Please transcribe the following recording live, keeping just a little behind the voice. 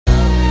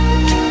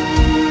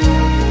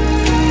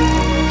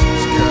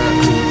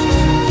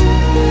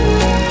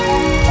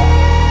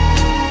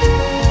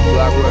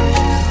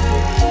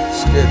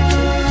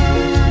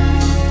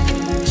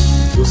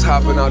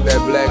hopping out that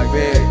black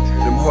van.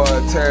 Them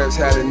hard times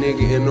had a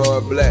nigga in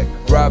all black,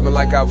 robbing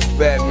like I was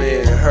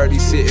Batman. Heard he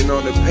sitting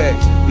on the pack,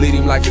 bleed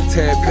him like a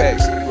 10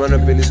 packs. Run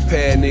up in his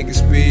pad, nigga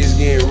spears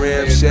getting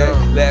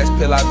ramshacked. Last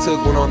pill I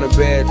took went on a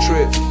bad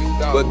trip,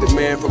 but the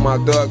man from my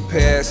dark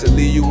past will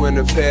leave you in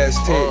the past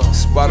tense.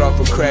 Spot off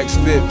a crack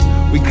spit,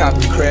 we cop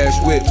a crash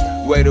whip.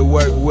 Way to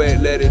work wet,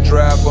 let it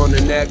drive on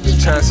the napkin.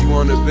 Chauncey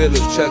on the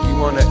Billups, Chucky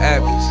on the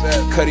apples.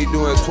 Cuddy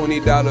doing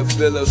 $20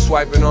 fillers,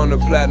 swiping on the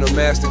platinum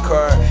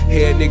MasterCard.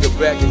 Head nigga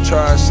back in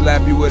charge,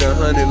 slap you with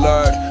 100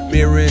 large.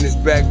 Mirror in his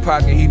back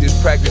pocket, he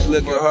just practiced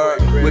looking hard.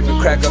 Whipping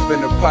crack up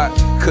in the pot,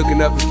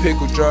 cooking up in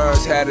pickle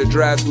jars. Had a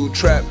drive-through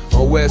trap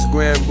on West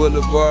Grand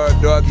Boulevard.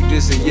 Dog, he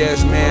just a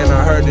yes man.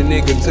 I heard the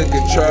nigga took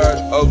a charge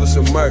over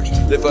some merch.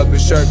 Lift up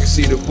his shirt and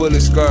see the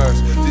bullet scars.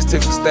 Just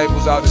took the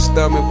staples out his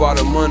stomach about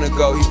a month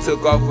ago. He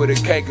took off with a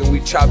cake and we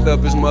chopped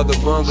up his mother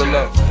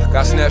bungalow.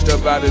 Got snatched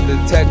up out of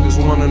detectives,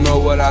 wanna know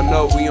what I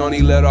know. We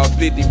only let off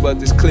 50, but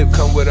this clip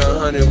come with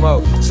 100 more.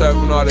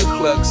 Surfing all the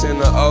clucks in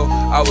the O,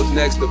 I was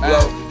next to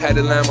blow. Had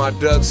to land my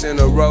ducks in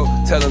a row,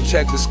 tell him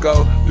check the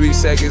scope. 3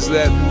 seconds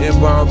left,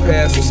 inbound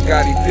pass with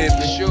Scottie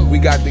Pippen. We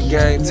got the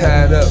game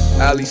tied up,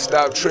 Ali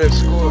stop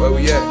tripping. Where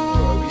we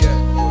at?